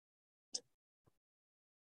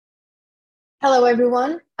Hello,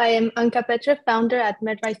 everyone. I am Anca Petre, founder at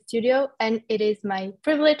Medrise Studio, and it is my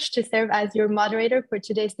privilege to serve as your moderator for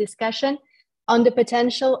today's discussion on the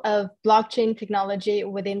potential of blockchain technology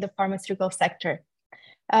within the pharmaceutical sector.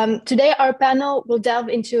 Today, our panel will delve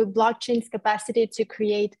into blockchain's capacity to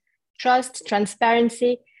create trust,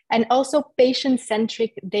 transparency, and also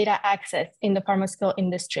patient-centric data access in the pharmaceutical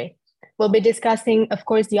industry. We'll be discussing, of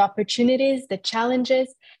course, the opportunities, the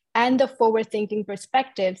challenges, and the forward-thinking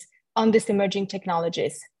perspectives on these emerging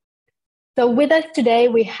technologies. So with us today,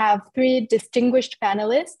 we have three distinguished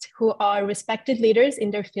panelists who are respected leaders in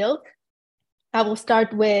their field. I will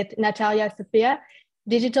start with Natalia Sofia,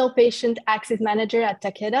 Digital Patient Access Manager at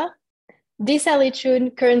Takeda, Disa Lee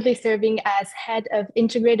Choun, currently serving as Head of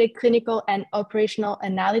Integrated Clinical and Operational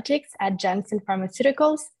Analytics at Janssen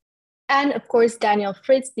PharmaceuticalsAnca, and of course, Daniel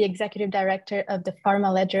Fritz, the Executive Director of the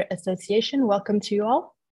PharmaLedger Association. Welcome to you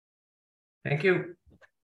all. Thank you.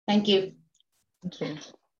 Thank you. Thank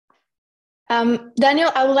you.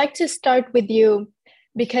 Daniel, I would like to start with you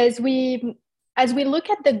because as we look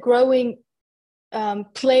at the growing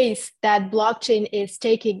place that blockchain is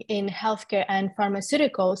taking in healthcare and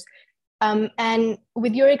pharmaceuticals, and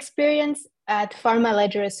with your experience at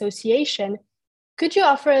PharmaLedger Association, could you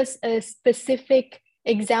offer us a specific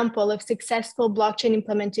example of successful blockchain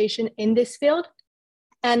implementation in this field?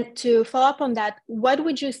 And to follow up on that, what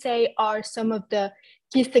would you say are some of the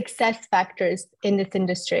key success factors in this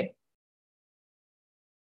industry?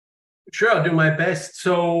 Sure, I'll do my best.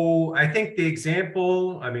 So I think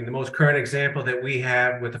the most current example that we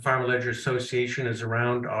have with the PharmaLedger Association is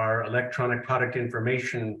around our electronic product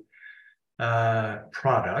information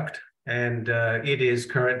product. And it is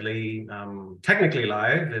currently technically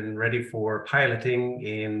live and ready for piloting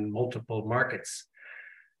in multiple markets.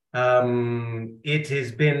 It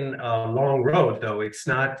has been a long road, though. It's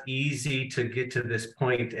not easy to get to this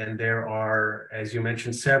point, and there are, as you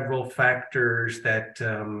mentioned, several factors that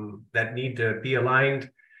that need to be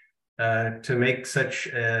aligned to make such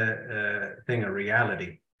a thing a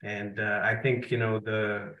reality. And I think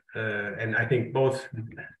and I think both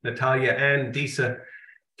Natalia and Disa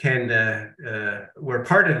were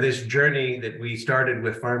part of this journey that we started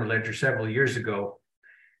with PharmaLedger several years ago.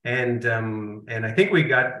 And I think we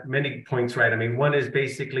got many points right. I mean, one is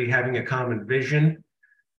basically having a common vision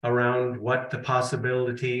around what the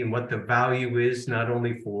possibility and what the value is, not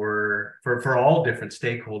only for all different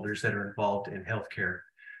stakeholders that are involved in healthcare.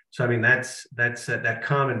 So I mean, that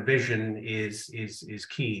common vision is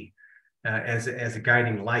key as a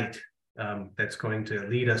guiding light that's going to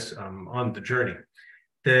lead us on the journey.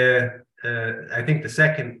 I think the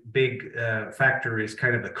second big factor is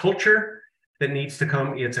kind of the culture that needs to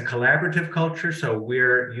come. It's a collaborative culture, so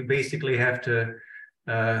you basically have to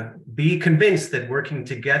be convinced that working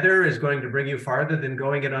together is going to bring you farther than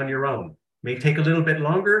going it on your own. May take a little bit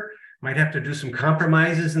longer, might have to do some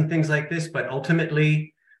compromises and things like this, but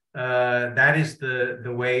ultimately that is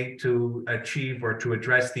the way to achieve or to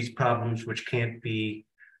address these problems which can't be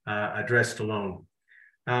addressed alone.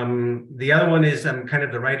 The other one is kind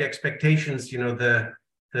of the right expectations. You know,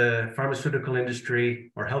 the pharmaceutical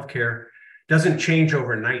industry or healthcare doesn't change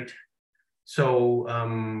overnight. So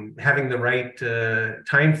having the right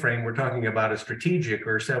time frame, we're talking about a strategic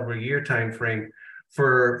or several year time frame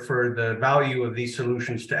for the value of these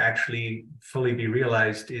solutions to actually fully be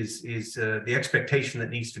realized is the expectation that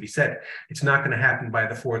needs to be set. It's not going to happen by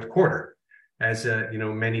the fourth quarter, as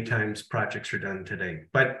many times projects are done today.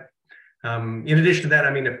 But in addition to that,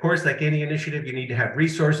 I mean, of course, like any initiative, you need to have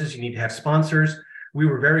resources, you need to have sponsors. We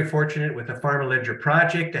were very fortunate with the PharmaLedger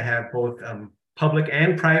project to have both public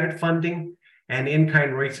and private funding and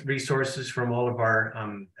in-kind resources from all of our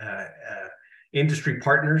industry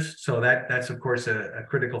partners. So that's of course a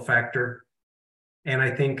critical factor. And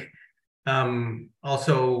I think lastly,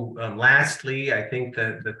 I think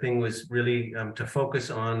the thing was really to focus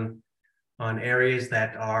on areas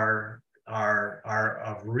that are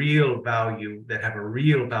of real value, that have a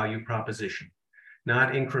real value proposition.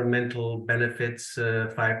 Not incremental benefits,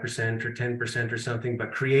 5% or 10% or something,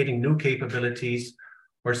 but creating new capabilities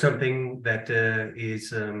or something that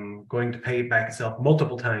is going to pay back itself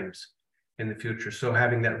multiple times in the future. So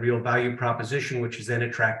having that real value proposition, which is then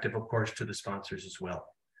attractive, of course, to the sponsors as well.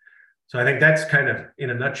 So I think that's kind of,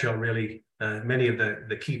 in a nutshell, really many of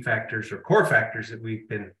the key factors or core factors that we've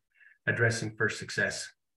been addressing for success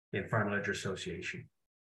in PharmaLedger Association.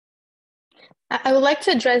 I would like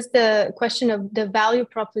to address the question of the value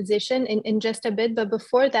proposition in just a bit, but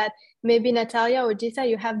before that, maybe Natalia or Disa,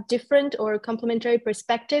 you have different or complementary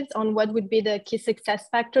perspectives on what would be the key success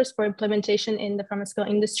factors for implementation in the pharmaceutical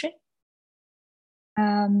industry?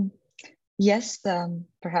 Yes,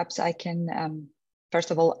 perhaps I can, first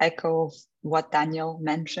of all, echo what Daniel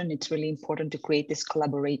mentioned. It's really important to create these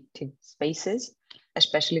collaborative spaces,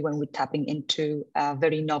 especially when we're tapping into a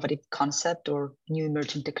very innovative concept or new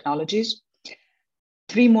emerging technologies.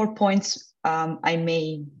 3 more points I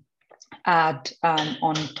may add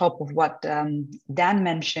on top of what Dan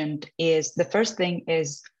mentioned is the first thing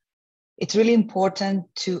is it's really important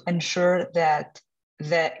to ensure that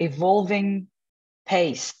the evolving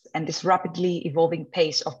pace and this rapidly evolving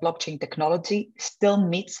pace of blockchain technology still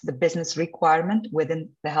meets the business requirement within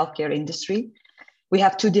the healthcare industry. We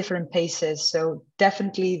have 2 different paces. So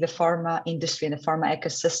definitely the pharma industry and the pharma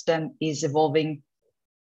ecosystem is evolving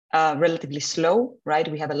relatively slow,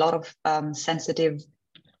 right? We have a lot of sensitive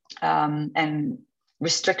and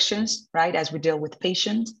restrictions, right? As we deal with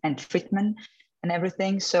patients and treatment and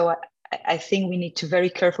everything. So I think we need to very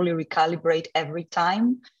carefully recalibrate every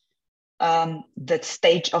time the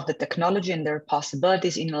stage of the technology and their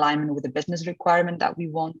possibilities in alignment with the business requirement that we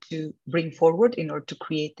want to bring forward in order to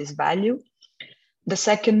create this value. The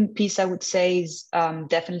second piece I would say is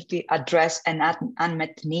definitely address an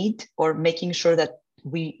unmet need or making sure that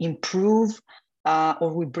we improve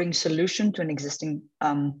or we bring solution to an existing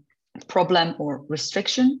problem or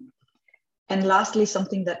restriction. And lastly,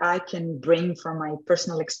 something that I can bring from my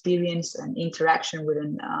personal experience and interaction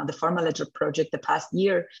within the PharmaLedger project the past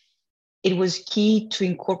year, it was key to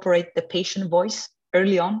incorporate the patient voice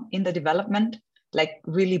early on in the development, like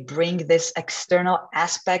really bring this external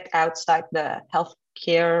aspect outside the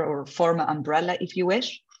healthcare or pharma umbrella, if you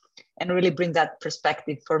wish, and really bring that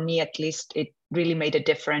perspective. For me, at least, it really made a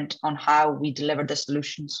difference on how we deliver the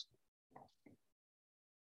solutions.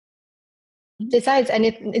 Besides, and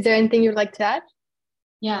is there anything you'd like to add?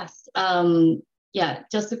 Yes. Yeah,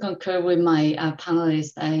 just to concur with my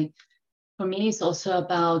panelists, for me, it's also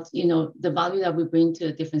about, the value that we bring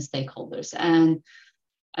to different stakeholders. And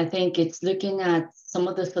I think it's looking at some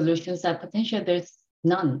of the solutions that potentially there's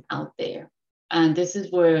none out there. And this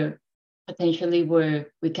is where potentially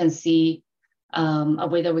where we can see a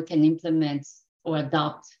way that we can implement or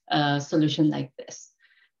adopt a solution like this.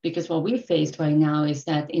 Because what we face right now is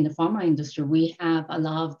that in the pharma industry, we have a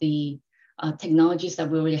lot of the technologies that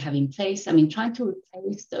we already have in place. I mean, trying to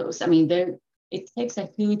replace those, it takes a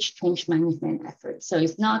huge change management effort. So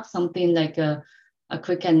it's not something like a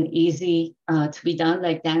quick and easy to be done,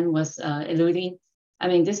 like Dan was alluding.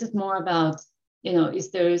 This is more about, is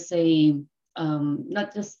there a,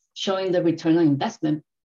 not just showing the return on investment,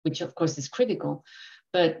 which of course is critical,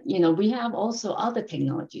 but we have also other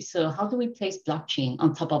technologies. So how do we place blockchain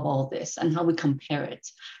on top of all this and how we compare it?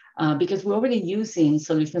 Because we're already using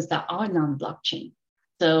solutions that are non-blockchain.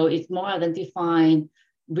 So it's more identifying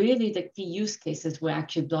really the key use cases where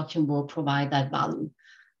actually blockchain will provide that value.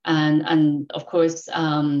 And of course,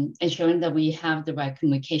 ensuring that we have the right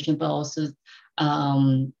communication, but also,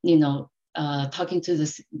 talking to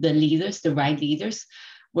the leaders, the right leaders,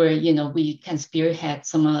 where, we can spearhead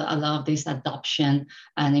a lot of this adoption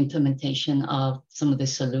and implementation of some of the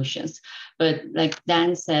solutions. But like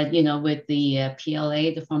Dan said, with the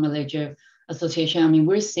PLA, the PharmaLedger Association,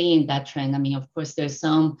 we're seeing that trend. Of course, there's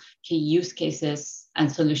some key use cases and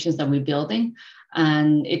solutions that we're building.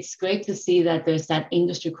 And it's great to see that there's that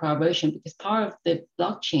industry collaboration, because part of the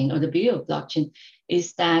blockchain or the beauty of blockchain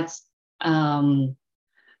is that,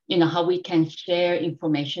 how we can share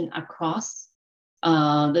information across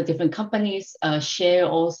the different companies, share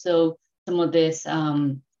also some of these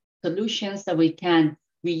solutions that we can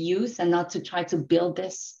reuse and not to try to build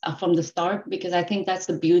this from the start, because I think that's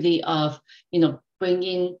the beauty of,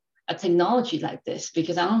 bringing a technology like this,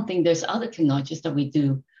 because I don't think there's other technologies that we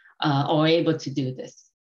do or are able to do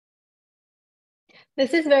this.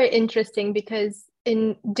 This is very interesting because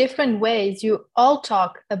in different ways, you all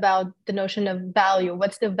talk about the notion of value.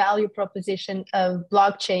 What's the value proposition of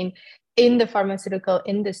blockchain in the pharmaceutical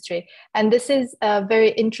industry? And this is a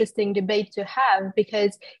very interesting debate to have,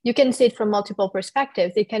 because you can see it from multiple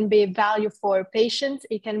perspectives. It can be value for patients,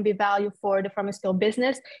 it can be value for the pharmaceutical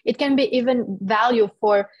business, it can be even value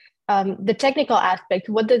for the technical aspect.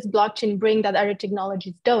 What does blockchain bring that other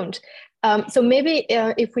technologies don't? So maybe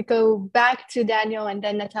if we go back to Daniel and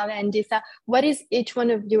then Natalia and Disa, what is each one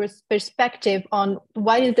of your perspective on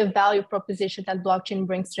what is the value proposition that blockchain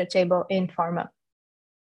brings to the table in pharma?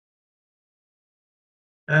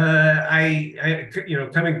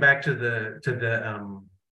 Coming back to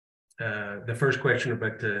the first question,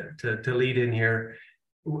 but to lead in here,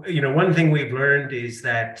 one thing we've learned is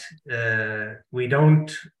that we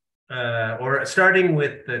don't, or starting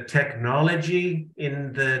with the technology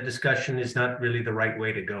in the discussion is not really the right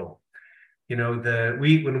way to go.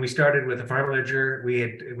 when we started with the PharmaLedger,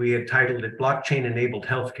 we had titled it Blockchain-Enabled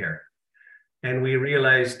Healthcare. And we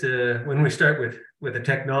realized when we start with a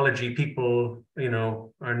technology, people,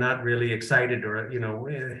 are not really excited or,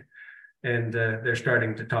 and they're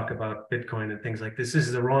starting to talk about Bitcoin and things like this. This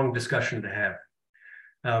is the wrong discussion to have.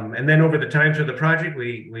 And then over the time through the project,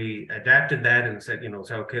 we adapted that and said,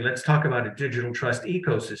 okay, let's talk about a digital trust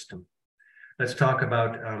ecosystem. Let's talk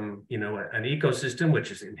about, an ecosystem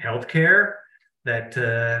which is in healthcare, that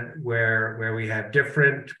where we have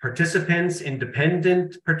different participants,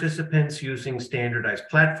 independent participants using standardized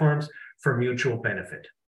platforms for mutual benefit.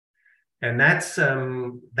 And that's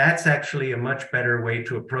actually a much better way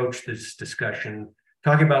to approach this discussion,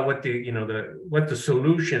 talking about what the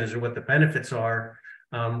solution is or what the benefits are,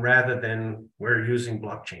 rather than we're using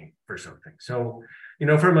blockchain for something. So,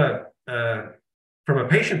 from a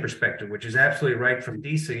patient perspective, which is absolutely right from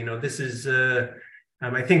Disa, this is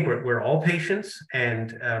I think we're all patients,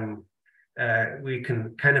 and we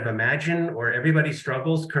can kind of imagine, or everybody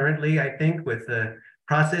struggles currently, I think, with the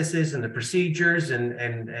processes and the procedures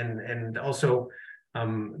and also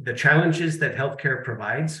the challenges that healthcare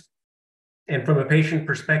provides. And from a patient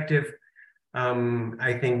perspective,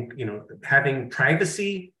 I think having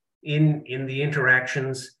privacy in the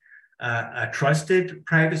interactions, a trusted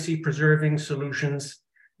privacy preserving solutions.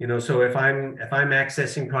 So if I'm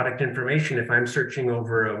accessing product information, if I'm searching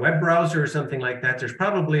over a web browser or something like that, there's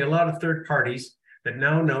probably a lot of third parties that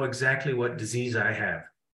now know exactly what disease I have,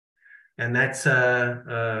 and that's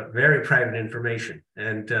very private information,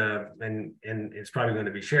 and it's probably going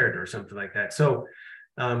to be shared or something like that. So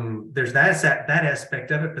there's that aspect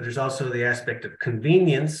of it, but there's also the aspect of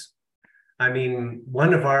convenience. I mean,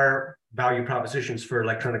 one of our value propositions for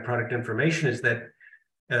electronic product information is that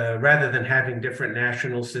rather than having different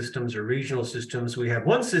national systems or regional systems, we have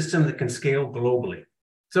one system that can scale globally.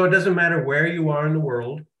 So it doesn't matter where you are in the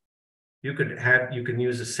world, you can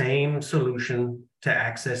use the same solution to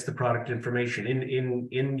access the product information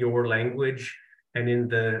in your language and in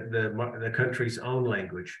the country's own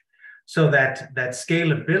language. So that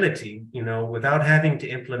scalability, without having to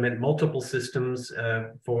implement multiple systems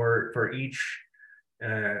for each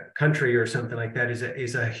country or something like that,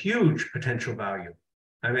 is a huge potential value.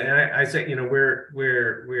 I mean, I say,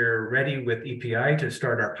 we're ready with EPI to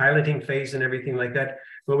start our piloting phase and everything like that,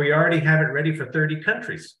 but we already have it ready for 30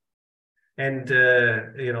 countries. And,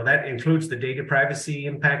 that includes the data privacy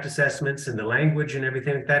impact assessments and the language and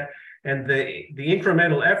everything like that. And the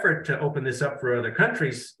incremental effort to open this up for other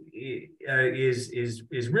countries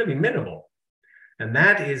is really minimal. And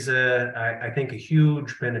that is, I think, a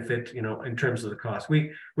huge benefit, in terms of the cost.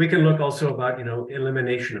 We can look also about,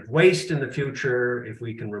 elimination of waste in the future, if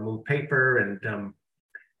we can remove paper and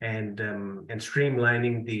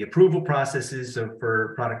streamlining the approval processes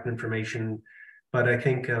for product information. But I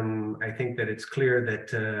think that it's clear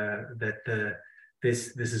that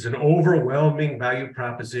this is an overwhelming value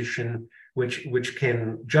proposition, which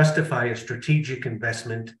can justify a strategic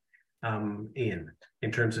investment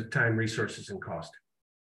in terms of time, resources, and cost.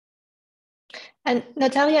 And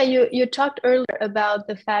Natalia, you talked earlier about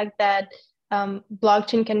the fact that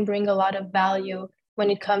blockchain can bring a lot of value when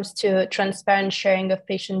it comes to transparent sharing of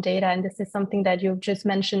patient data. And this is something that you've just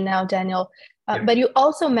mentioned now, Daniel. Yeah. But you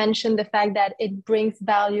also mentioned the fact that it brings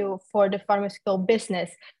value for the pharmaceutical business.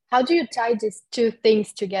 How do you tie these two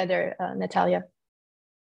things together, Natalia?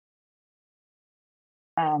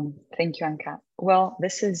 Thank you, Anca. Well,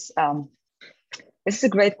 this is a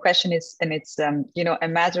great question. It's a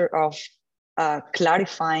matter of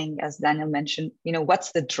clarifying, as Daniel mentioned,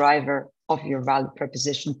 what's the driver of your value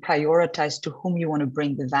proposition, prioritize to whom you want to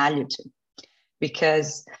bring the value to.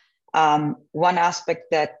 Because one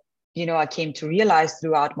aspect that, I came to realize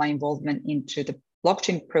throughout my involvement into the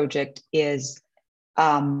blockchain project is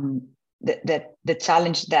the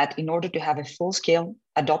challenge that in order to have a full-scale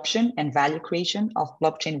adoption and value creation of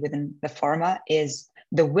blockchain within the pharma is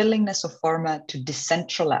the willingness of pharma to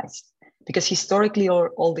decentralize. Because historically,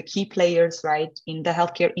 all the key players, right, in the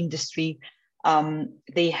healthcare industry,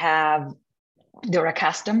 they're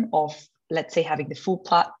accustomed of, let's say, having the full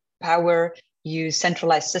power, use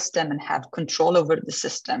centralized system and have control over the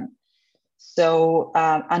system. So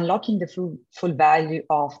unlocking the full value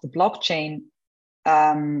of the blockchain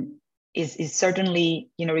is certainly,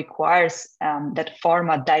 requires that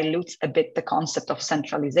pharma dilutes a bit the concept of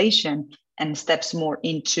centralization and steps more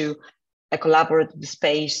into a collaborative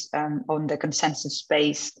space on the consensus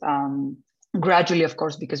space, gradually, of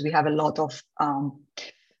course, because we have a lot of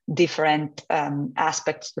different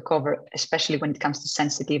aspects to cover, especially when it comes to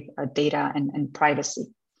sensitive data and privacy.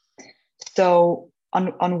 So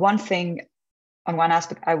on one thing, on one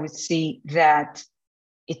aspect, I would see that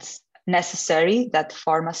it's necessary that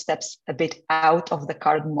pharma steps a bit out of the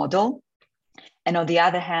current model. And on the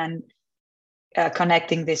other hand,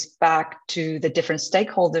 connecting this back to the different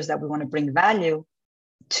stakeholders that we want to bring value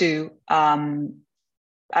to,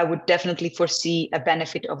 I would definitely foresee a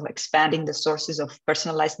benefit of expanding the sources of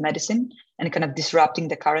personalized medicine and kind of disrupting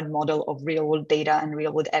the current model of real world data and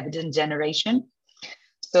real world evidence generation.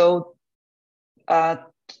 So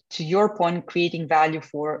to your point, creating value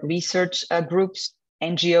for research groups,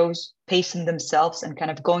 NGOs, patients themselves, and kind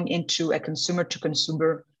of going into a consumer to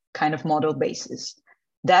consumer kind of model basis.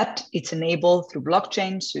 That it's enabled through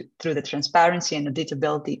blockchain, through the transparency and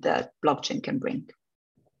auditability that blockchain can bring.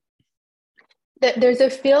 There's a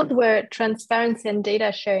field where transparency and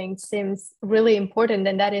data sharing seems really important,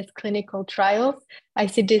 and that is clinical trials. I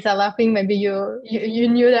see Disa laughing. Maybe you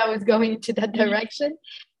knew that I was going into that direction.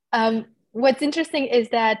 What's interesting is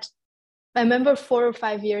that I remember 4 or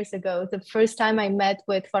 5 years ago, the first time I met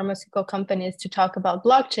with pharmaceutical companies to talk about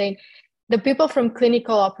blockchain, the people from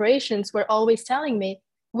clinical operations were always telling me,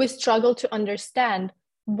 we struggle to understand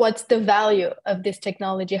what's the value of this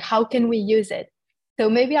technology. How can we use it? So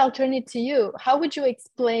maybe I'll turn it to you. How would you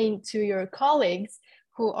explain to your colleagues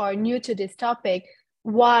who are new to this topic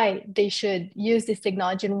why they should use this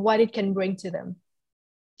technology and what it can bring to them?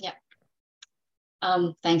 Yeah.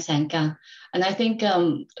 Thanks, Anca. And I think,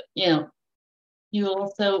 you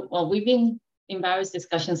also, well, we've been in various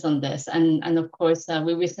discussions on this. And of course,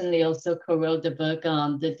 we recently also co-wrote the book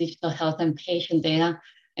on the digital health and patient data,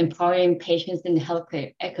 empowering patients in the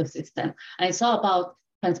healthcare ecosystem. And it's all about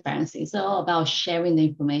transparency. It's all about sharing the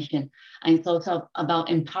information. And it's also about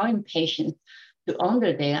empowering patients to own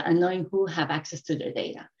their data and knowing who have access to their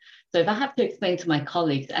data. So if I have to explain to my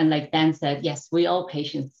colleagues, and like Dan said, yes, we all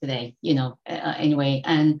patients today, anyway.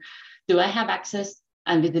 And do I have access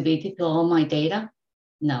and visibility to all my data?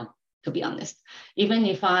 No, to be honest. Even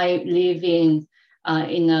if I live in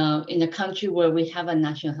a country where we have a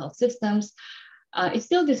national health systems, it's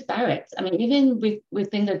still disparate. I mean, even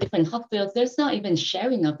within the different hospitals, there's not even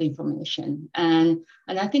sharing of information. And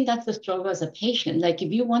I think that's the struggle as a patient. Like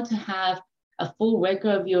if you want to have a full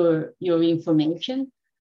record of your information,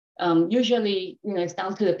 usually, it's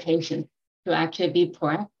down to the patient to actually be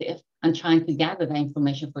proactive and trying to gather that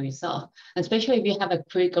information for yourself. And especially if you have a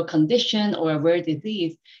critical condition or a rare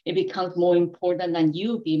disease, it becomes more important than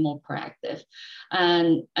you be more proactive.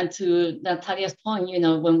 And to Natalia's point,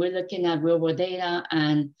 when we're looking at real world data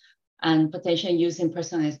and potentially using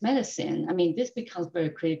personalized medicine, I mean, this becomes very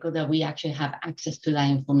critical that we actually have access to that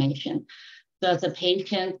information. So as a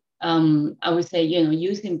patient, I would say,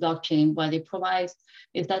 using blockchain, what it provides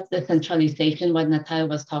is that the centralization, what Natalia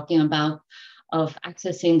was talking about, of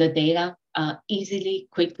accessing the data easily,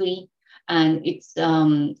 quickly. And it's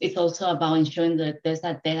also about ensuring that there's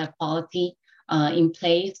that data quality in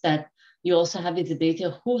place, that you also have visibility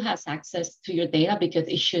of who has access to your data, because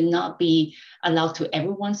it should not be allowed to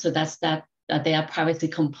everyone. So that's that data privacy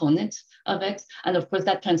component of it. And of course,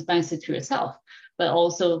 that transparency to yourself, but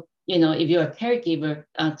also, if you're a caregiver,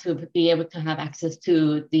 to be able to have access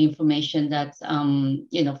to the information that's,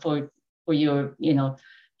 for your,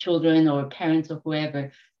 children or parents or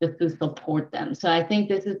whoever, just to support them. So I think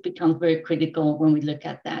this has become very critical when we look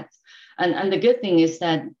at that. And the good thing is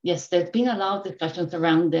that, yes, there's been a lot of discussions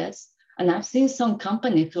around this. And I've seen some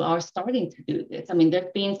companies who are starting to do this. I mean,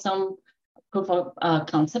 there's been some proof of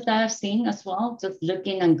concept that I've seen as well, just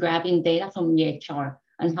looking and grabbing data from EHR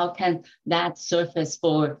and how can that surface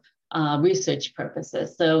for research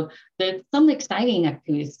purposes. So there's some exciting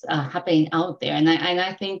activities happening out there. And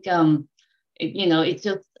I think, it's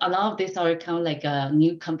just a lot of these are kind of like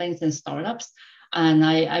new companies and startups. And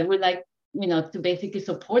I would like, to basically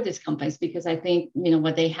support these companies, because I think,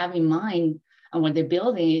 what they have in mind and what they're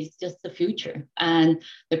building is just the future. And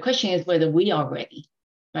the question is whether we are ready,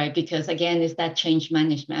 right? Because again, it's that change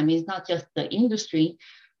management. I mean, it's not just the industry,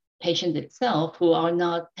 patient itself who are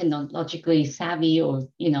not technologically savvy, or,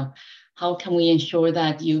 how can we ensure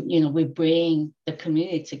that we bring the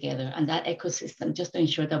community together and that ecosystem, just to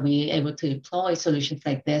ensure that we're able to deploy solutions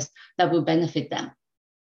like this that will benefit them.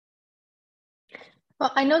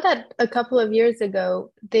 Well, I know that a couple of years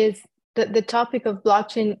ago, the topic of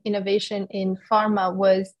blockchain innovation in pharma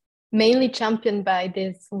was mainly championed by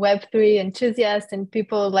these Web3 enthusiasts and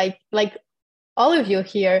people like all of you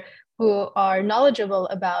here, who are knowledgeable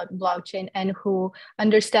about blockchain and who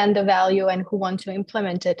understand the value and who want to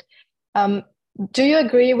implement it. Do you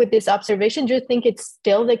agree with this observation? Do you think it's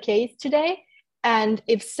still the case today? And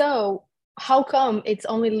if so, how come it's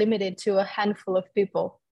only limited to a handful of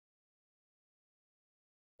people?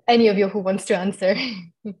 Any of you who wants to answer?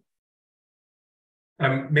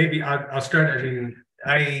 Maybe I'll start. I mean,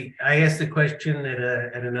 I asked the question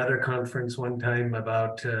at another conference one time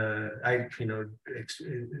about it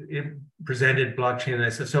presented blockchain, and I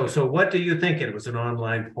said, so what do you think? It was an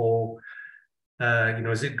online poll.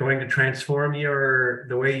 Is it going to transform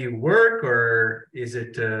the way you work, or is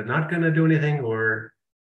it not going to do anything, or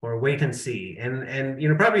wait and see?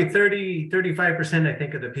 And probably 35% I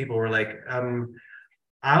think of the people were like,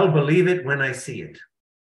 I'll believe it when I see it.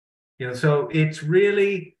 So it's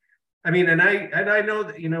really, I mean, and I know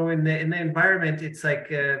that, in the environment, it's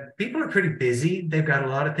like people are pretty busy. They've got a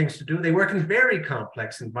lot of things to do. They work in very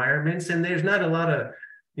complex environments, and there's not a lot of,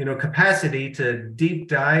 capacity to deep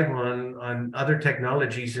dive on other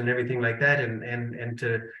technologies and everything like that, and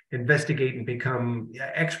to investigate and become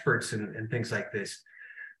experts and things like this.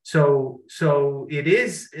 So it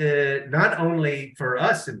is not only for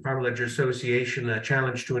us in PharmaLedger Association a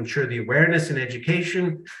challenge to ensure the awareness and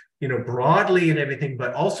education, broadly and everything,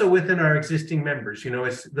 but also within our existing members.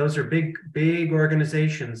 Those are big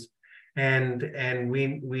organizations, and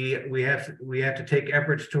we have to take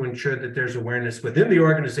efforts to ensure that there's awareness within the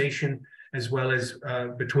organization as well as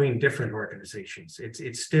between different organizations.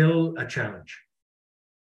 It's still a challenge.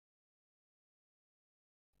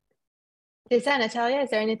 Natalia, is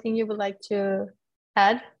there anything you would like to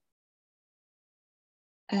add?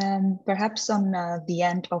 Perhaps on the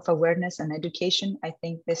end of awareness and education, I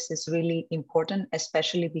think this is really important,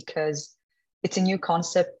 especially because it's a new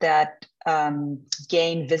concept that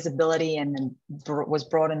gained visibility and was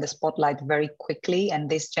brought in the spotlight very quickly. And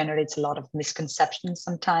this generates a lot of misconceptions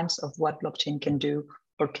sometimes of what blockchain can do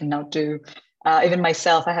or cannot do. Even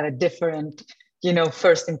myself, I had a different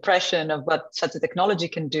first impression of what such a technology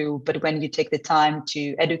can do. But when you take the time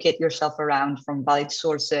to educate yourself around from valid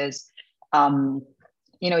sources,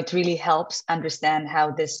 it really helps understand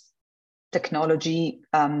how this technology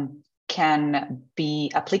can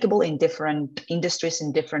be applicable in different industries,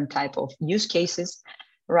 in different type of use cases,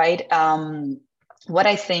 right? What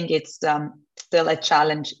I think it's still a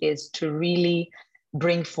challenge is to really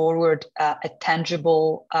bring forward a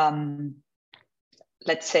tangible,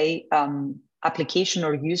 let's say, application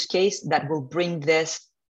or use case that will bring this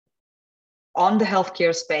on the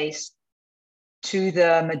healthcare space to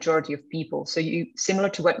the majority of people. So similar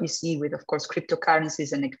to what you see with, of course,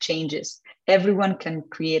 cryptocurrencies and exchanges, everyone can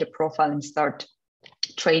create a profile and start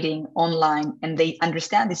trading online, and they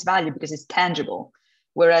understand this value because it's tangible.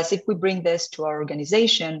 Whereas if we bring this to our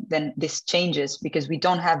organization, then this changes because we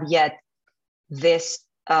don't have yet this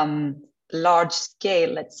large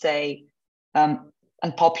scale, let's say,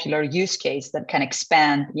 unpopular use case that can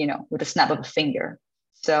expand, with a snap of a finger.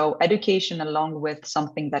 So education along with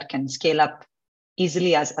something that can scale up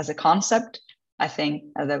easily as a concept, I think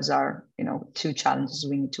those are, two challenges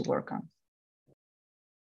we need to work on.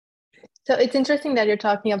 So it's interesting that you're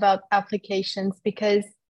talking about applications, because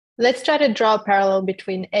let's try to draw a parallel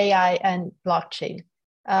between AI and blockchain.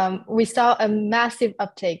 We saw a massive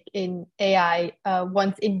uptake in AI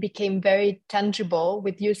once it became very tangible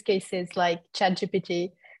with use cases like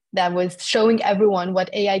ChatGPT that was showing everyone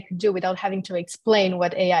what AI could do without having to explain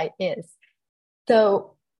what AI is.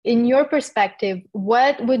 So in your perspective,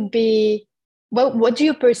 what do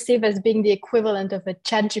you perceive as being the equivalent of a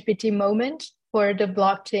ChatGPT moment for the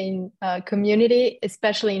blockchain community,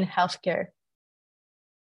 especially in healthcare?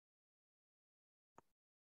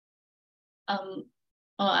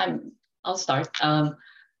 I'll start.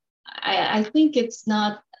 I think it's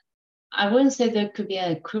not, I wouldn't say there could be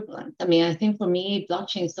an equivalent. I mean, I think for me,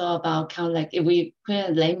 blockchain is all about kind of like, if we put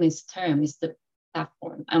in layman's term, it's the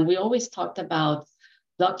platform. And we always talked about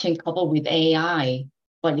blockchain coupled with AI,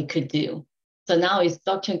 what it could do. So now it's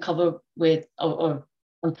blockchain covered with, or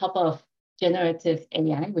on top of generative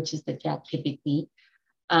AI, which is the ChatGPT.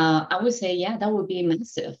 I would say, yeah, that would be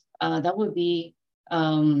massive. That would be,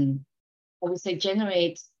 I would say,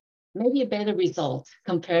 generate maybe a better result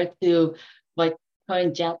compared to what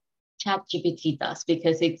current ChatGPT does,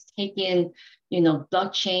 because it's taking,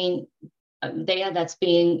 blockchain data that's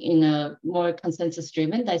being more consensus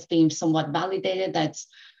driven, that's being somewhat validated, that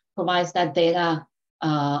provides that data,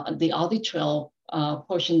 the audit trail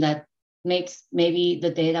portion that makes maybe the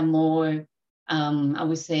data more, I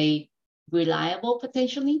would say, reliable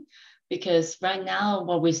potentially. Because right now,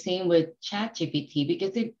 what we're seeing with ChatGPT,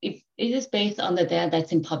 because it is based on the data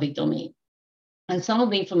that's in public domain, and some of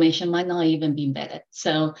the information might not even be embedded.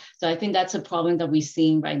 So I think that's a problem that we're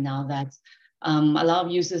seeing right now. That a lot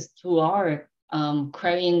of users who are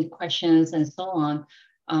querying questions and so on,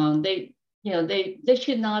 they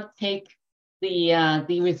should not take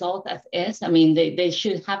the result as is. I mean, they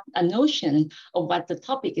should have a notion of what the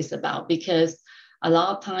topic is about, because a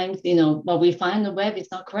lot of times, you know, what we find on the web is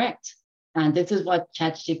not correct. And this is what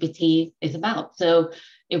ChatGPT is about. So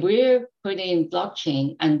if we're putting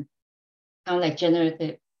blockchain and kind of like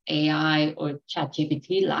generative AI or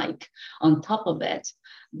ChatGPT-like on top of it,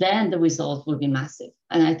 then the results will be massive.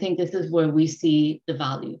 And I think this is where we see the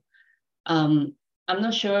value. I'm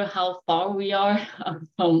not sure how far we are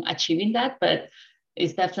from achieving that, but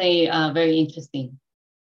it's definitely very interesting.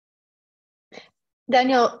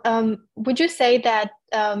 Daniel, would you say that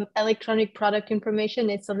electronic product information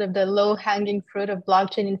is sort of the low-hanging fruit of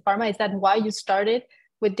blockchain in pharma? Is that why you started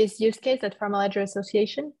with this use case at PharmaLedger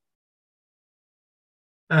Association?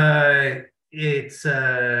 I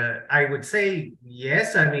would say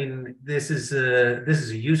yes. I mean, this is a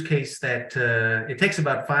use case that it takes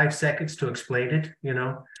about 5 seconds to explain it. You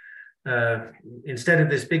know, instead of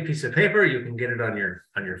this big piece of paper, you can get it on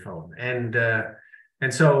your phone,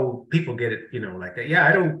 and so people get it, you know, like that. Yeah,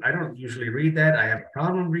 I don't usually read that. I have a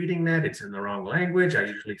problem reading that. It's in the wrong language. I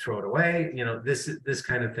usually throw it away. You know, this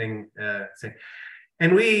kind of thing.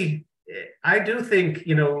 And I do think,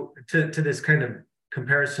 you know, to this kind of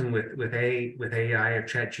comparison with AI or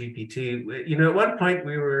ChatGPT, you know, at one point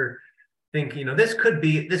we were thinking, you know, this could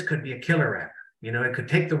be a killer app. You know, it could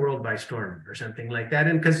take the world by storm or something like that.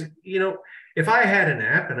 And because, you know, if I had an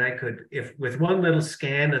app and I could, if with one little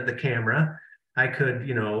scan of the camera, I could,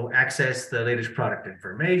 you know, access the latest product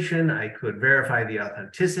information. I could verify the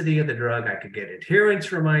authenticity of the drug. I could get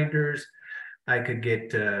adherence reminders. I could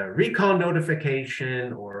get recall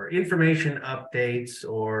notification or information updates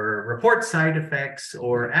or report side effects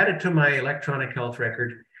or add it to my electronic health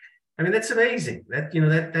record. I mean, that's amazing. That, you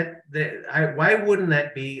know, why wouldn't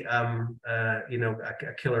that be, you know,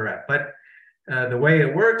 a killer app? But the way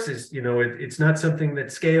it works is, you know, it's not something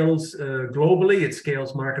that scales globally. It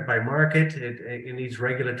scales market by market. It needs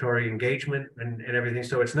regulatory engagement and everything.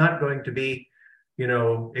 So it's not going to be, you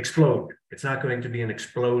know, explode. It's not going to be an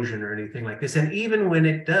explosion or anything like this. And even when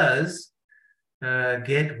it does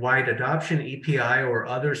get wide adoption, EPI or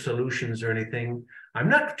other solutions or anything, I'm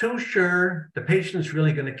not too sure the patient's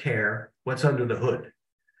really going to care what's under the hood.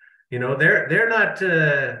 You know, they're not,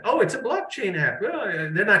 oh, it's a blockchain app. Well,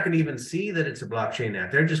 they're not going to even see that it's a blockchain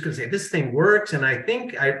app. They're just going to say, this thing works. And I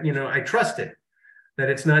think, you know, I trust it, that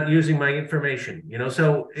it's not using my information, you know.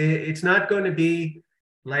 So it's not going to be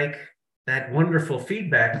like that wonderful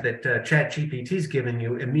feedback that ChatGPT is giving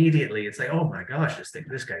you immediately. It's like, oh my gosh,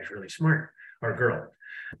 this guy's really smart, or girl.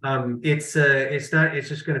 It's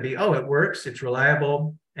just going to be, oh, it works, it's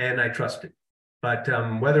reliable, and I trust it. But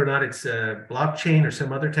whether or not it's blockchain or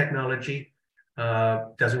some other technology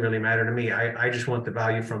doesn't really matter to me. I just want the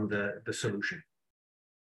value from the solution.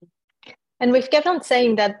 And we've kept on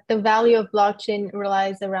saying that the value of blockchain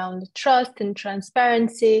relies around trust and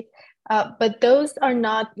transparency, but those are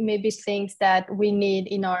not maybe things that we need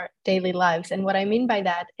in our daily lives. And what I mean by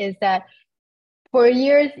that is that for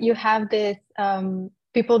years, you have this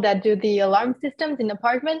people that do the alarm systems in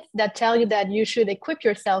apartments that tell you that you should equip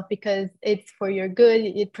yourself because it's for your good,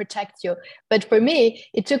 it protects you. But for me,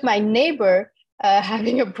 it took my neighbor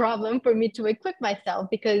having a problem for me to equip myself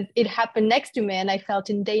because it happened next to me and I felt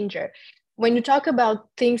in danger. When you talk about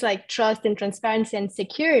things like trust and transparency and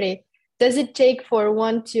security, does it take for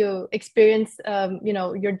one to experience, you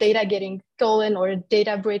know, your data getting stolen or a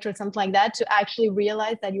data breach or something like that to actually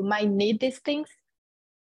realize that you might need these things?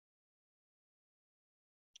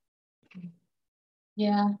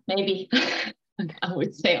 Yeah, maybe. I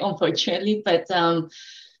would say unfortunately, but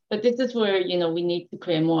this is where, you know, we need to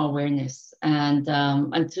create more awareness and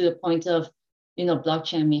to the point of, you know,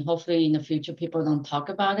 blockchain. I mean, hopefully in the future people don't talk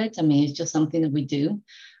about it. I mean, it's just something that we do.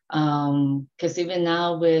 Because even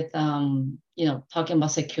now with you know, talking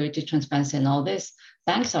about security, transparency, and all this,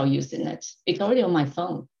 banks are using it. It's already on my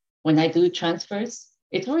phone. When I do transfers,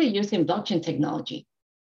 it's already using blockchain technology.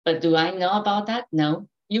 But do I know about that? No.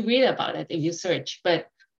 You read about it if you search, but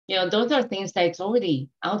you know, those are things that it's already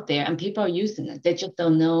out there and people are using it. They just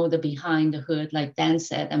don't know the behind the hood, like Dan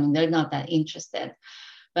said. I mean, they're not that interested.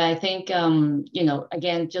 But I think, you know,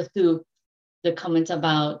 again, just to the comments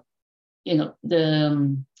about, you know,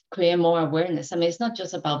 the create more awareness. I mean, it's not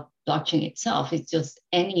just about blockchain itself. It's just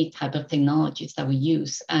any type of technologies that we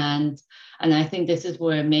use. And I think this is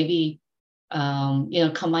where maybe, you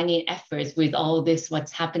know, combining efforts with all this,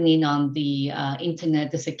 what's happening on the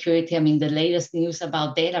internet, the security. I mean, the latest news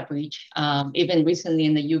about data breach, even recently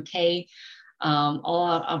in the UK,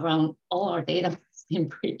 all our data has been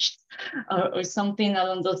breached or something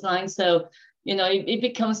along those lines. So, you know, it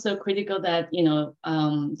becomes so critical that, you know,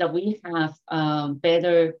 that we have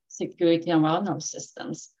better security around our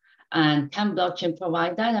systems. And can blockchain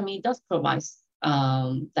provide that? I mean, it does provide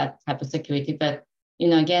that type of security, but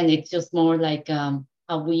again, it's just more like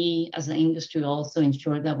how we as an industry also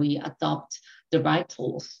ensure that we adopt the right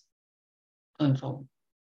tools going forward.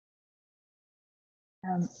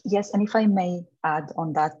 Yes, and if I may add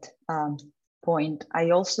on that point, I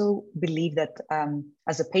also believe that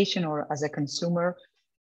as a patient or as a consumer,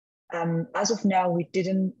 as of now, we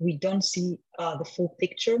don't see the full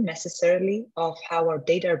picture necessarily of how our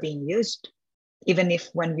data are being used. Even if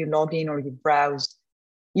when you log in or you browse,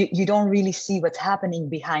 you don't really see what's happening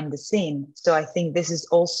behind the scene. So I think this is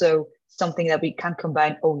also something that we can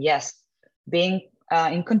combine. Oh yes, being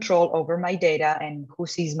in control over my data and who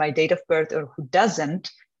sees my date of birth or who doesn't,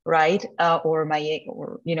 right?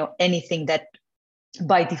 Or anything that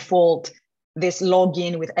by default this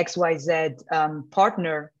login with XYZ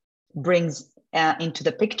partner brings into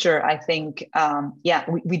the picture. I think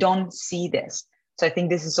we don't see this. So I think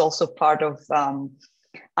this is also part of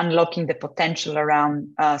unlocking the potential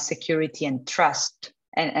around security and trust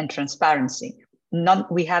and transparency.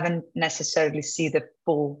 We haven't necessarily seen the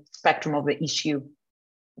full spectrum of the issue,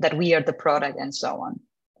 that we are the product and so on.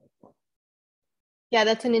 Yeah,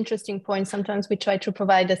 that's an interesting point. Sometimes we try to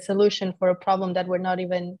provide a solution for a problem that we're not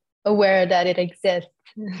even aware that it exists.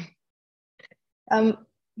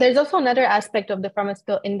 There's also another aspect of the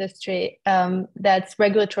pharmaceutical industry that's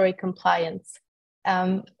regulatory compliance.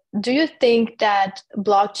 Do you think that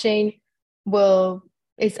blockchain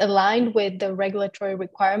is aligned with the regulatory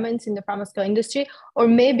requirements in the pharmaceutical industry, or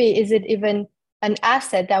maybe is it even an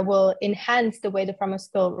asset that will enhance the way the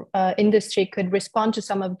pharmaceutical industry could respond to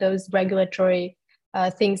some of those regulatory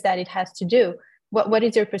things that it has to do? What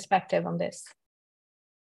is your perspective on this?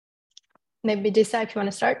 Maybe Disa, if you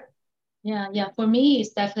want to start. Yeah. For me,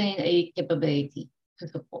 it's definitely a capability to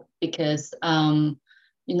support, because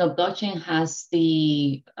blockchain has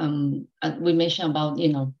the we mentioned about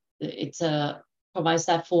it's provides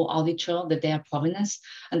that full audit trail, the data provenance,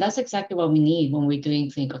 and that's exactly what we need when we're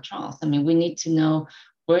doing clinical trials. I mean, we need to know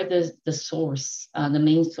where the source, the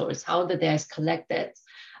main source, how the data is collected,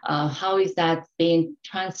 how is that being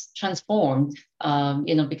transformed,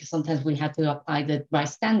 because sometimes we have to apply the right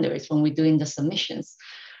standards when we're doing the submissions.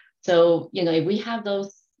 So, if we have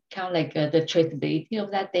those kind of like the traceability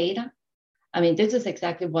of that data, I mean, this is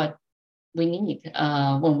exactly what we need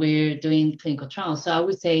when we're doing clinical trials. So I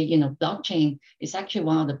would say, blockchain is actually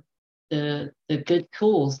one of the good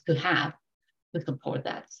tools to have to support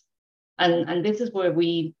that. And this is where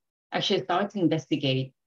we actually start to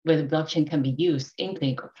investigate whether blockchain can be used in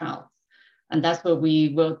clinical trials. And that's where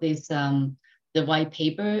we wrote this, the white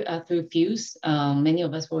paper through Fuse. Many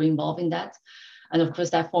of us were involved in that. And of course,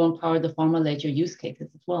 that formed part of the PharmaLedger use cases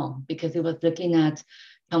as well, because it was looking at,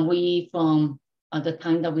 can we, from the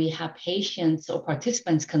time that we have patients or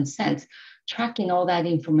participants consent, tracking all that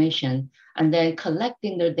information and then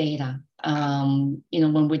collecting their data,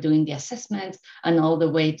 when we're doing the assessments, and all the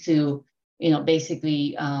way to,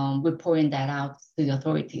 basically reporting that out to the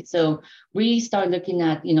authorities. So we start looking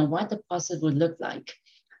at, what the process would look like.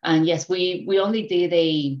 And yes, we only did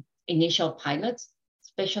a initial pilot,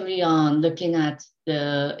 especially on looking at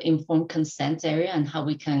the informed consent area and how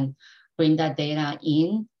we can bring that data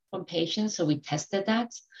in from patients. So we tested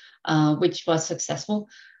that, which was successful.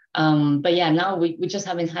 But yeah, now we just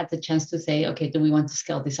haven't had the chance to say, okay, do we want to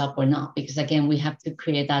scale this up or not? Because again, we have to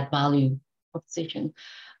create that value proposition.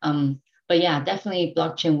 But yeah, definitely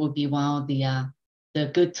blockchain will be one of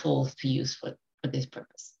the good tools to use for this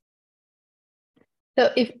purpose.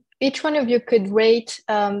 So if each one of you could rate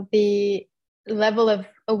the level of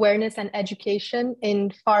awareness and education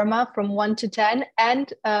in pharma from 1 to 10,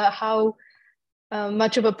 and how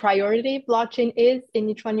much of a priority blockchain is in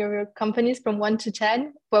each one of your companies from 1 to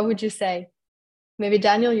 10, what would you say? Maybe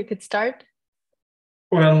Daniel, you could start.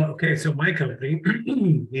 Well, okay, so my company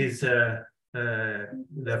is the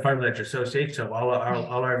PharmaLedger Association. So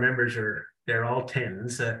all our members they're all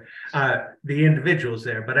 10s, the individuals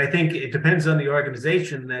there. But I think it depends on the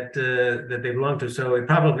organization that they belong to. So it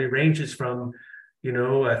probably ranges from,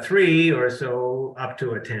 a 3 or so up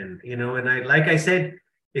to a 10. And like I said,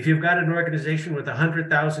 if you've got an organization with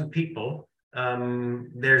 100,000 people,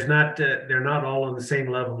 they're not all on the same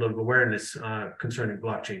level of awareness concerning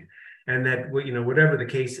blockchain, and that whatever the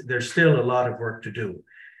case, there's still a lot of work to do,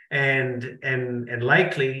 and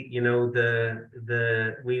likely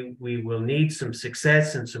we will need some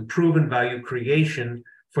success and some proven value creation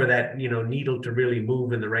for that needle to really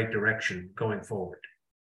move in the right direction going forward.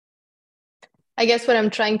 I guess what I'm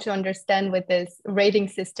trying to understand with this rating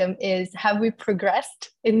system is, have we progressed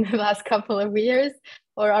in the last couple of years,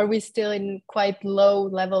 or are we still in quite low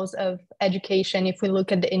levels of education if we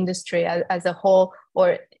look at the industry as a whole,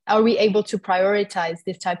 or are we able to prioritize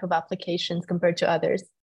this type of applications compared to others?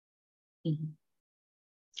 Mm-hmm.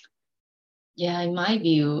 Yeah, in my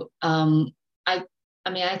view, I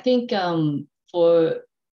think for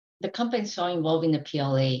the companies who are involved in the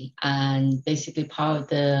PLA and basically part of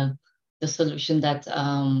the solution that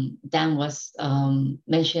Dan was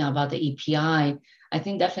mentioning about the EPI, I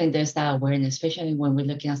think definitely there's that awareness, especially when we're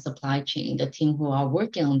looking at supply chain. The team who are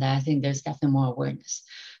working on that, I think there's definitely more awareness.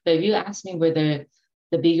 But if you ask me whether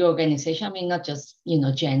the bigger organization, I mean, not just,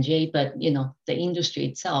 J&J, but, the industry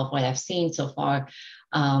itself, what I've seen so far,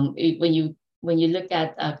 when you look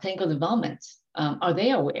at clinical development, are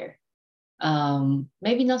they aware?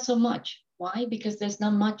 Maybe not so much. Why? Because there's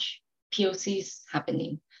not much POCs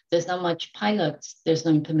happening. There's not much pilots. There's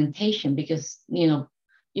no implementation because,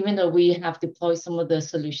 even though we have deployed some of the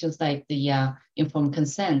solutions like the informed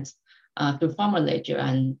consent through PharmaLedger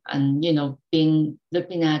and been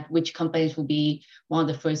looking at which companies will be one of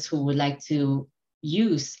the first who would like to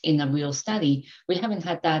use in a real study, we haven't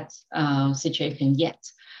had that situation yet.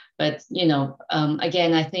 But,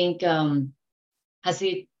 again, I think, has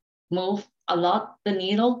it moved a lot, the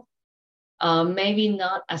needle? Maybe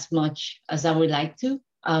not as much as I would like to.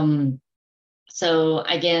 So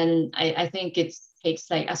again, I think it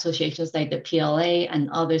takes like associations like the PLA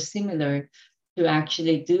and others similar to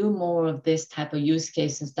actually do more of this type of use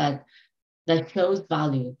cases that shows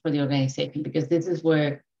value for the organization, because this is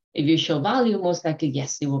where if you show value, most likely,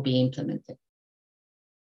 yes, it will be implemented.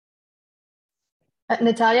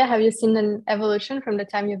 Natalia, have you seen an evolution from the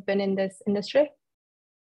time you've been in this industry?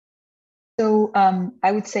 So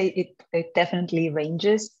I would say it definitely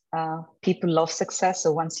ranges. People love success.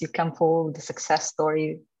 So once you come forward with a success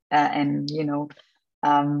story and,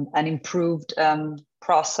 an improved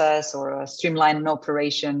process or a streamlined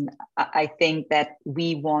operation, I think that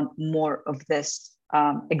we want more of this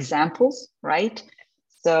examples, right?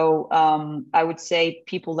 So I would say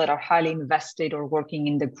people that are highly invested or working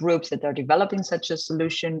in the groups that are developing such a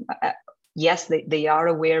solution, yes, they are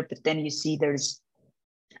aware, but then you see there's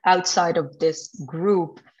outside of this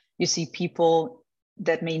group, you see people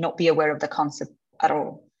that may not be aware of the concept at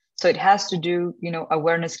all. So it has to do,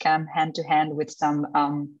 awareness come hand to hand with some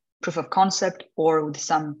proof of concept or with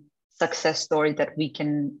some success story that we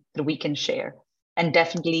can share, and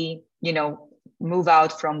definitely, move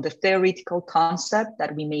out from the theoretical concept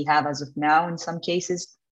that we may have as of now in some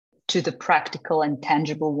cases to the practical and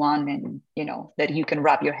tangible one, and that you can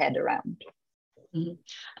wrap your head around. Mm-hmm.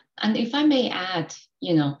 And if I may add,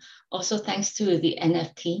 also thanks to the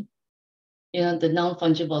NFT, the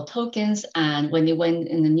non-fungible tokens, and when it went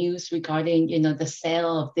in the news regarding, the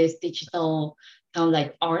sale of this digital kind of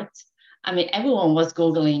like art, I mean, everyone was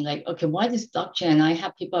Googling like, okay, what is blockchain? I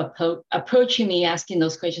have people approaching me asking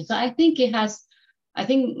those questions. So I think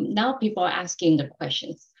now people are asking the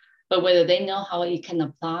questions, but whether they know how it can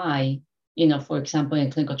apply, for example,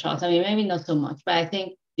 in clinical trials, I mean, maybe not so much, but I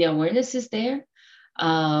think the awareness is there.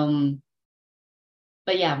 But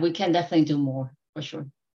yeah, we can definitely do more for sure.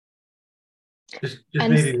 Just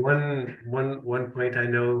maybe one point. I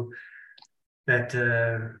know that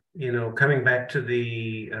coming back to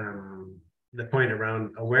the point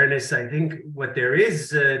around awareness, I think what there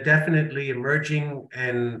is definitely emerging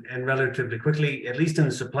and relatively quickly, at least in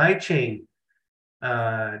the supply chain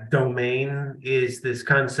domain, is this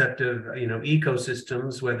concept of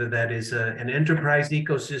ecosystems, whether that is an enterprise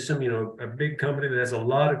ecosystem, a big company that has a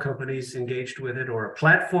lot of companies engaged with it, or a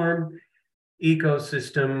platform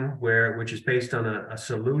ecosystem which is based on a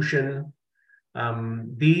solution.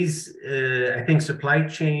 I think supply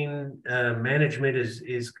chain management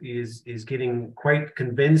is getting quite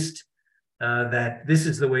convinced that this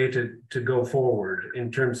is the way to go forward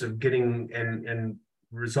in terms of getting and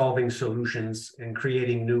resolving solutions and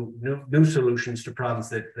creating new solutions to problems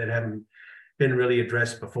that haven't been really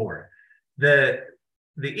addressed before.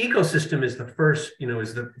 The ecosystem is the first,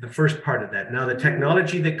 is the first part of that. Now, the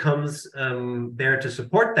technology that comes there to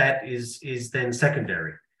support that is then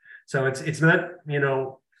secondary. So it's not,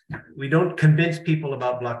 we don't convince people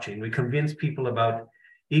about blockchain. We convince people about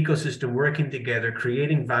ecosystem working together,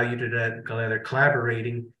 creating value together,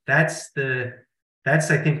 collaborating. That's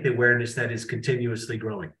I think the awareness that is continuously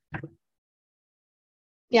growing.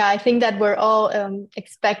 Yeah, I think that we're all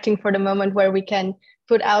expecting for the moment where we can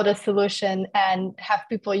put out a solution and have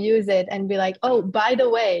people use it and be like, oh, by the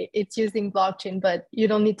way, it's using blockchain, but you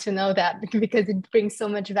don't need to know that because it brings so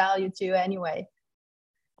much value to you anyway.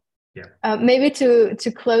 Yeah. Maybe to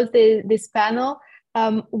close this panel,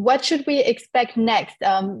 what should we expect next?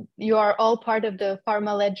 You are all part of the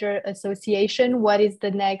PharmaLedger Association. What is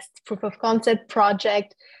the next proof of concept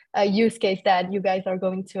project use case that you guys are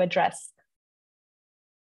going to address?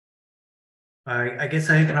 I guess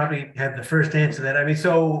I probably have the first answer to that. I mean,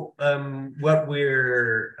 so what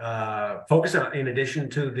we're focused on, in addition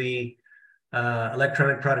to the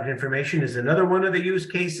electronic product information, is another one of the use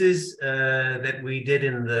cases that we did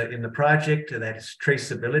in the project. That is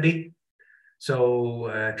traceability. So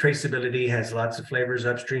traceability has lots of flavors: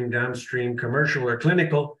 upstream, downstream, commercial, or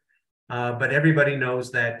clinical. But everybody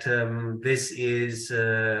knows that this is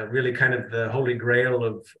really kind of the holy grail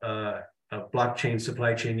of blockchain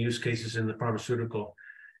supply chain use cases in the pharmaceutical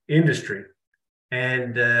industry.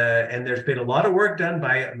 And there's been a lot of work done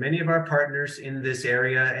by many of our partners in this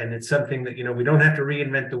area, and it's something that, you know, we don't have to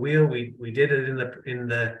reinvent the wheel. We did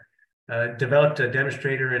it developed a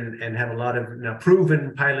demonstrator and have a lot of now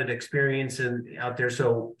proven pilot experience out there.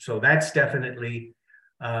 So that's definitely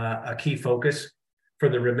a key focus for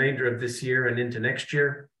the remainder of this year and into next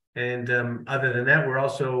year. And other than that, we're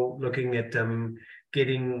also looking at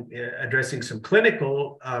addressing some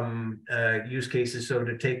clinical use cases, so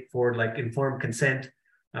to take forward like informed consent,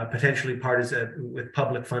 potentially with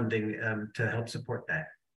public funding to help support that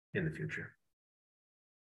in the future.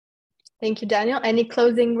 Thank you, Daniel. Any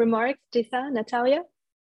closing remarks, Disa, Natalia?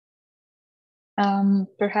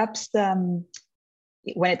 Perhaps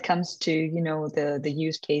when it comes to, you know, the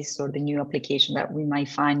use case or the new application that we might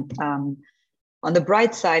find, on the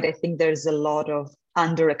bright side, I think there's a lot of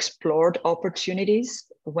underexplored opportunities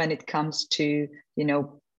when it comes to, you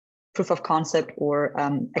know, proof of concept or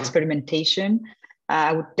experimentation.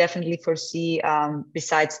 I would definitely foresee,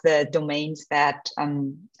 besides the domains that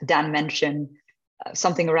Dan mentioned,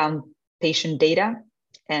 something around patient data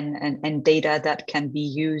and data that can be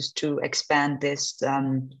used to expand this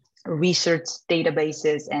research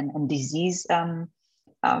databases and disease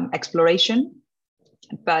exploration.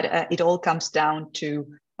 But it all comes down to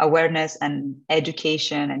awareness and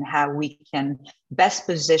education and how we can best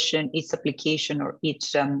position each application or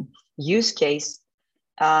each use case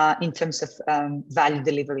in terms of value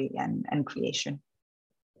delivery and creation.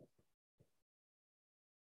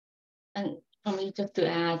 And for me, just to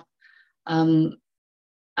add,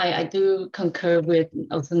 I do concur with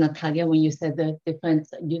also Natalia when you said the different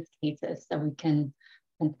use cases that we can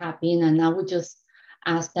tap in. And I would just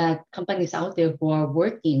ask that companies out there who are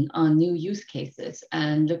working on new use cases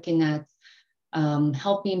and looking at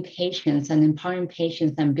helping patients and empowering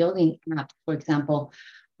patients and building apps, for example,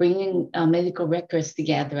 bringing medical records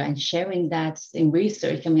together and sharing that in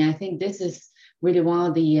research. I mean, I think this is really one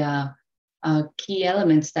of the key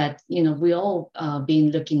elements that, you know, we all been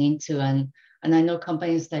looking into. And I know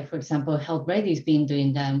companies like, for example, Health Ready has been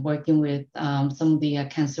doing that, working with some of the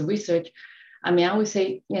cancer research. I mean, I would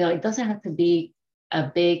say, you know, it doesn't have to be a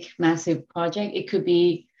big, massive project. It could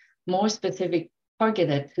be more specific,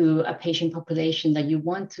 targeted to a patient population that you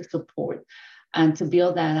want to support and to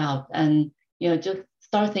build that out. And, you know, just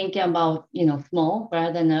start thinking about, you know, small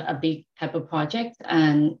rather than a big type of project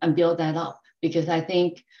and build that up. Because I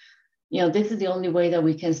think, you know, this is the only way that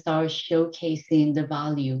we can start showcasing the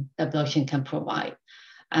value that blockchain can provide.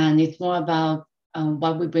 And it's more about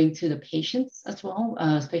what we bring to the patients as well,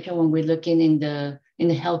 especially when we're looking in the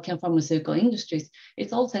healthcare pharmaceutical industries.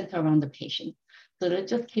 It's all centered around the patient. So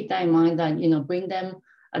let's just keep that in mind, that, you know, bring them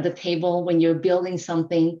at the table when you're building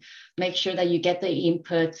something. Make sure that you get the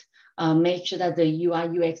input, make sure that the UI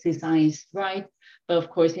UX design is right. But of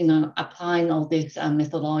course, you know, applying all these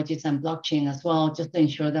methodologies and blockchain as well, just to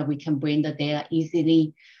ensure that we can bring the data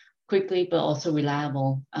easily, quickly, but also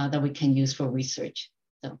reliable, that we can use for research.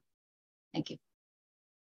 So thank you.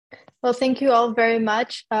 Well, thank you all very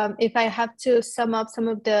much. If I have to sum up some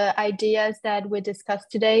of the ideas that we discussed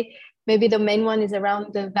today, maybe the main one is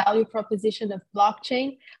around the value proposition of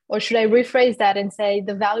blockchain, or should I rephrase that and say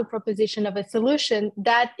the value proposition of a solution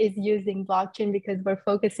that is using blockchain, because we're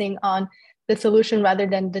focusing on the solution rather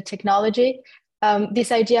than the technology.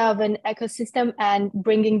 This idea of an ecosystem and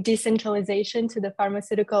bringing decentralization to the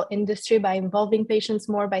pharmaceutical industry by involving patients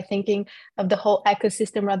more, by thinking of the whole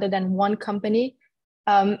ecosystem rather than one company.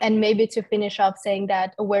 And maybe to finish off saying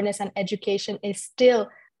that awareness and education is still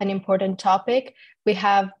an important topic. We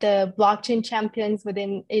have the blockchain champions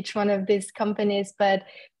within each one of these companies, but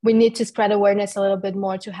we need to spread awareness a little bit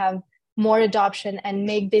more to have more adoption and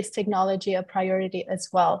make this technology a priority as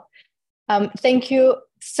well. Thank you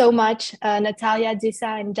so much, Natalia, Disa,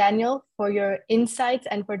 and Daniel, for your insights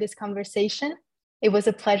and for this conversation. It was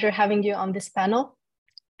a pleasure having you on this panel.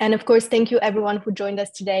 And of course, thank you everyone who joined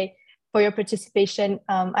us today for your participation.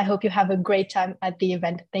 I hope you have a great time at the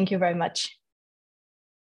event. Thank you very much.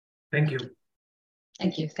 Thank you.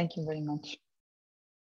 Thank you. Thank you very much.